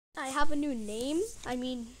have a new name. I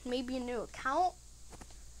mean, maybe a new account.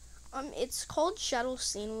 It's called Shadow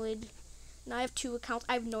Sandwood, and I have 2 accounts.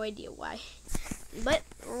 I have no idea why, but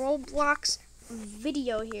Roblox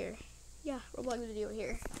video here. Yeah, Roblox video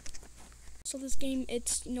here. So this game,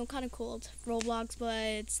 it's kind of cool. It's Roblox, but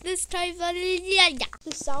it's this type of yeah.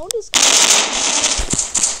 The sound is very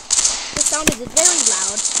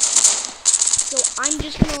loud. So I'm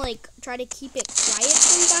just gonna try to keep it quiet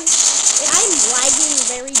for you guys. And I'm lagging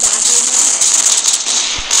very bad right now.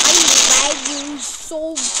 I'm lagging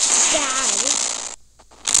so bad.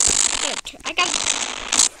 I got.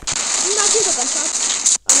 You not hear the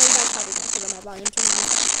gunshots? Oh no, you guys probably don't hear my volume turned down.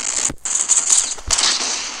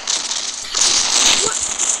 What?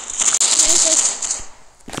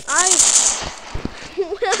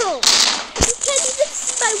 Well, you can't even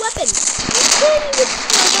see my weapon. You can't even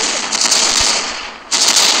see my weapon.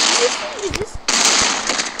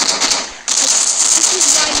 This is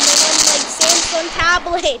why no one likes Samsung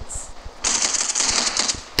tablets.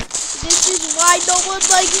 This is why no one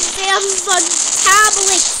likes Samsung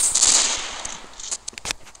tablets.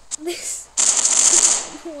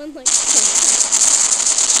 No one likes Samsung.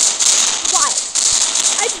 Why?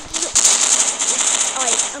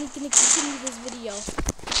 Alright, I'm gonna continue this video.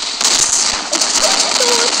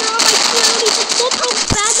 Look how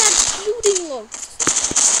bad that shooting looks.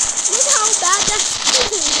 Look how bad that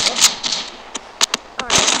shooting looks.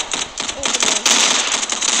 Alright, over there.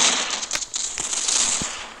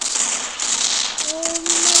 Oh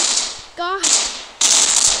my god.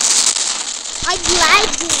 I'm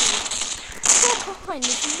lagging. Come on,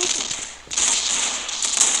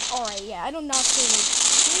 alright, yeah, I don't know if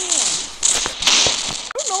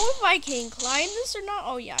I don't know if I can climb this or not.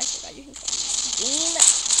 Oh yeah, I forgot you can climb this game.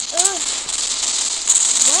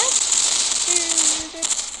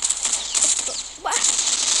 What?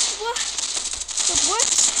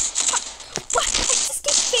 I just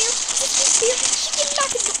get scared. She get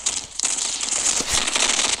back and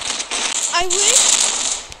I wish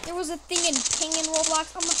there was a thing in ping in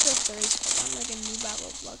Roblox. I'm not sure if there is, because I'm a noob at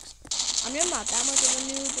Roblox. I mean, I'm not that much of a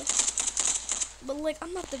noob, but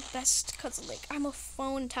I'm not the best, because I'm a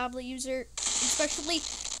phone tablet user, especially.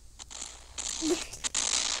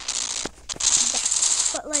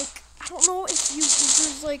 But I don't know if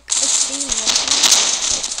there's a thing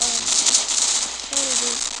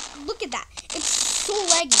look at that. It's so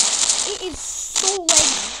laggy. It is so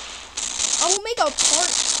laggy. I will make a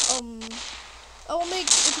part,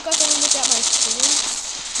 if you guys want to look at my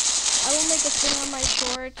shorts, I will make a thing on my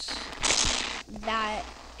shorts that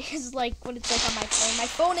is what it's on my phone. My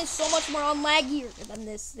phone is so much more unlaggier than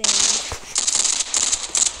this thing.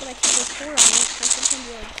 But I can't record on it, so sometimes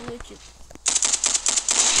you glitch it.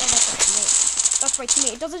 Oh, that's my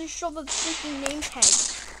teammate. It doesn't show the freaking name tag.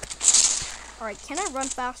 Alright, can I run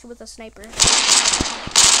faster with a sniper?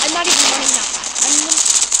 I'm not even running that fast.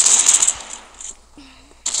 Yeah.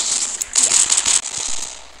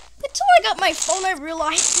 Until I got my phone, I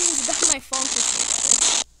realized I got my phone for free.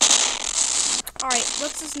 Alright,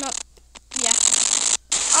 let's just not. Yeah.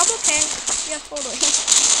 I'm okay. Yeah, totally.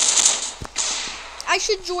 I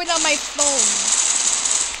should join on my phone.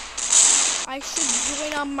 I should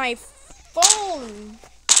join on my phone.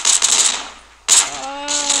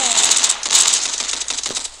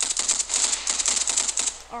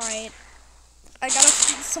 Alright. I gotta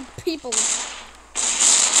find some people.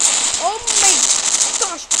 Oh my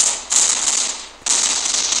gosh.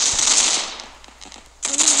 I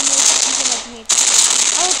don't even know if people like me. I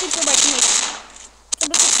don't think they're like me. I'm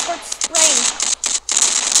gonna start spraying.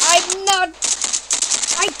 I'm not.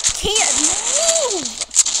 I can't move.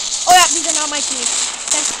 Oh yeah, these are not my teammates.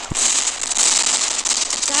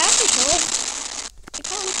 Did I actually kill him? It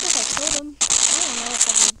kind of looks like I killed him. I don't know if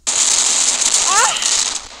I did.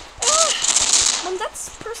 When that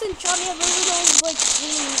person shot me, I was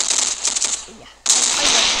screaming. Yeah.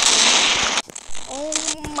 Oh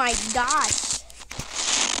my gosh.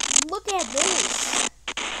 Look at this.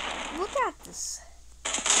 Look at this.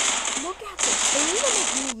 Look at this. They need to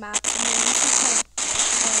make new maps. I mean, this is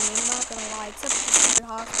I'm not gonna lie, except for the stupid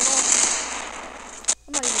hospital.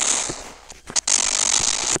 I'm not even.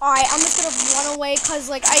 Alright, I'm just gonna run away because,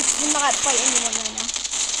 I cannot fight anyone right now.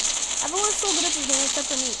 Everyone's so good at this game except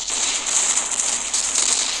for me.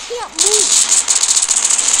 Can't move.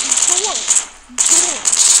 Door.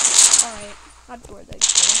 Alright, not door,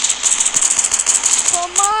 that's door.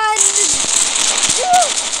 Come on!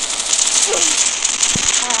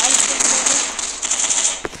 Alright, I'm just gonna go this.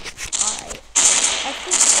 Alright. I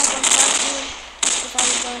think that one's faster if I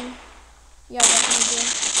was done. Yeah, I definitely do.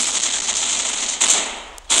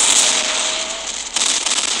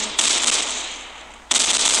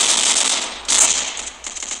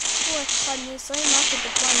 gotta climb this. I am not good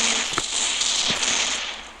at climbing this.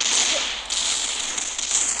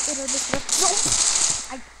 Wait, I just gotta jump.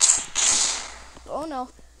 Oh no.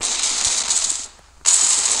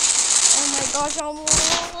 Oh my gosh, I'm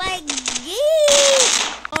laggy.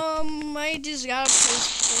 I just got to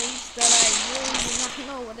this place that I really do not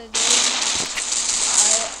know what it is.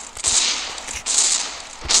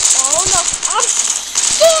 Oh no, I'm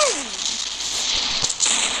scared.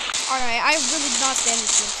 Alright, I really did not stand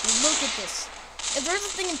this chance. Look at this. If there's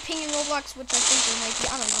a thing in ping in Roblox, which I think there might be,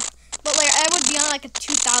 I don't know. But like, I would be on like a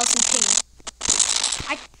 2,000 ping.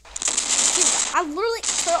 I literally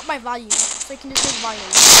turn up my volume so I can just hear volume.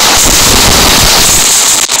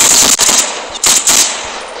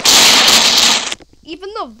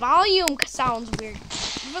 Even the volume sounds weird.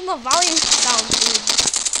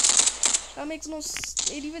 That makes no sense.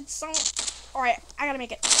 It even sounds. Alright, I gotta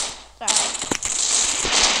make it.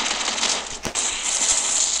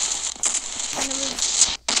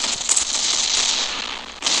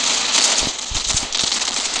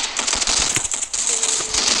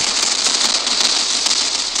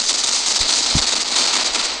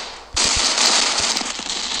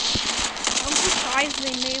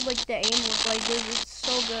 They made like the aim look like this. It's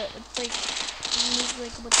so good. It's like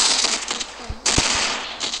what the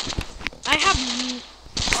I have.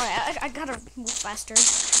 Alright, I gotta move faster.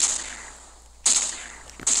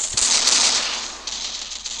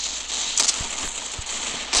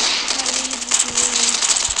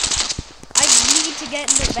 I need to get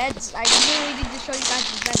in the beds. I really need to show you guys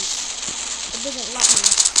the beds. It doesn't let me.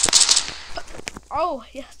 Oh,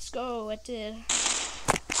 yeah, let's go. It did.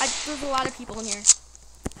 There's a lot of people in here. I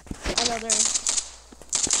know there is.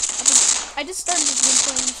 I just started this game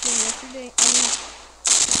playing this game yesterday. I mean,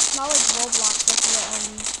 it's not like Roblox, like the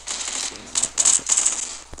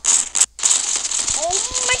Oh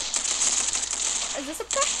my! Is this a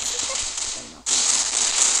practice? I don't know.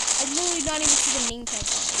 I literally not even see the name tag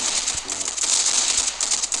on it.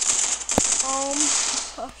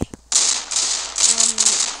 Gosh.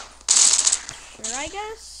 Sure, I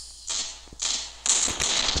guess.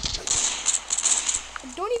 I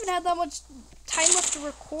don't even have that much time left to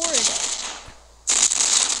record. I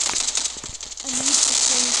need this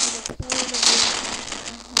thing to record a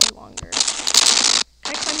little longer. Can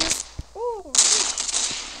I climb this? Oh,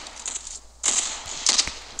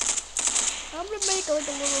 I'm gonna make like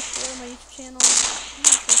a little short on my YouTube channel. I'm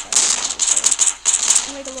not sure if I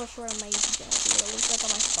can make a little short on my YouTube channel. See what it looks like on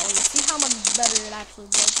my phone. See how much better it actually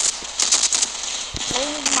looks.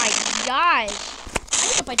 Oh my god! I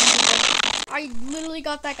think if I do this. I literally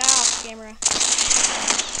got that guy off camera.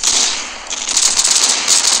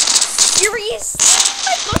 Serious?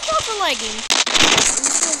 My gunshots are lagging. I'm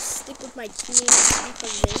just gonna stick with my teammates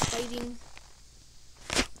because they're fighting.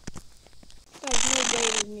 Guys, no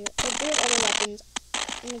blade in here. If there's other weapons,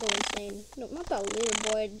 I'm gonna go insane. No, not that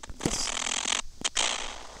leaderboard.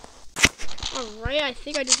 Alright, I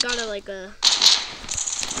think I just got like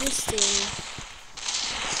this thing.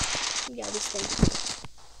 Yeah, this thing.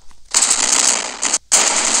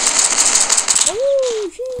 Oh,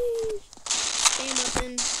 jeez. Same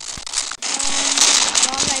weapon.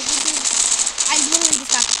 God, I literally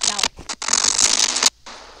just got kicked out.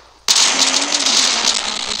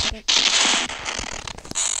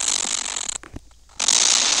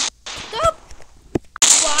 Stop!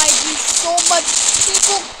 Why do so much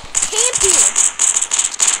people camp here?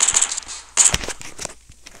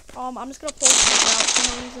 I'm just gonna pull this out for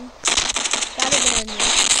no reason. That is an enemy.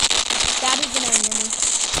 That is an enemy.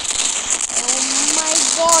 Oh my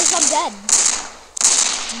gosh, I'm dead.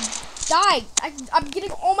 Die! I'm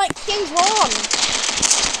getting all my things wrong.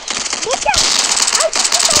 Look at!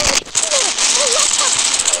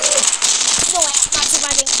 No, I'm not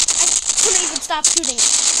surviving. I couldn't even stop shooting.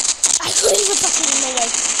 No way.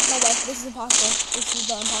 No way. This is impossible. This is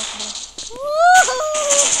the impossible. You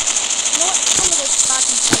know what? I'm gonna go back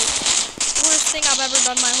and fight. Worst thing I've ever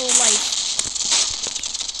done my whole life.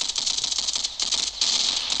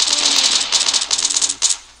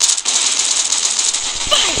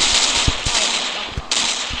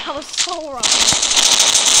 That was so wrong.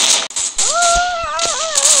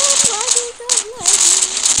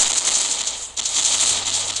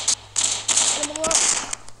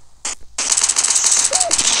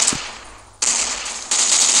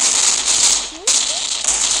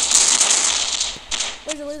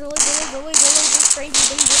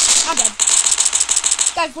 I'm dead.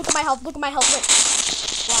 Guys, look at my health. Look at my health. Wait.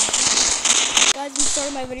 Wow. Guys, I'm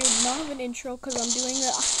starting my video. Not have an intro because I'm doing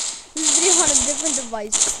this video on a different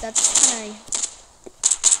device. That's kind of.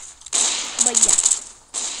 But yeah.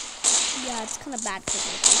 Yeah, it's kind of bad because I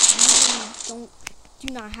don't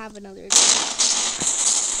do not have another account.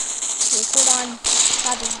 Record on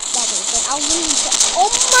that way, but I'll literally say, oh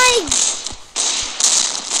my!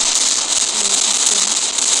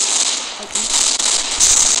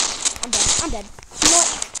 I'm dead. You know what?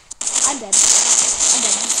 I'm dead.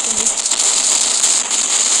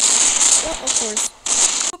 Yep, of course.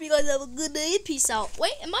 Hope you guys have a good day and peace out.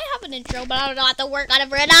 Wait, I might have an intro, but I don't know how to work on it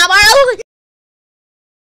for an hour.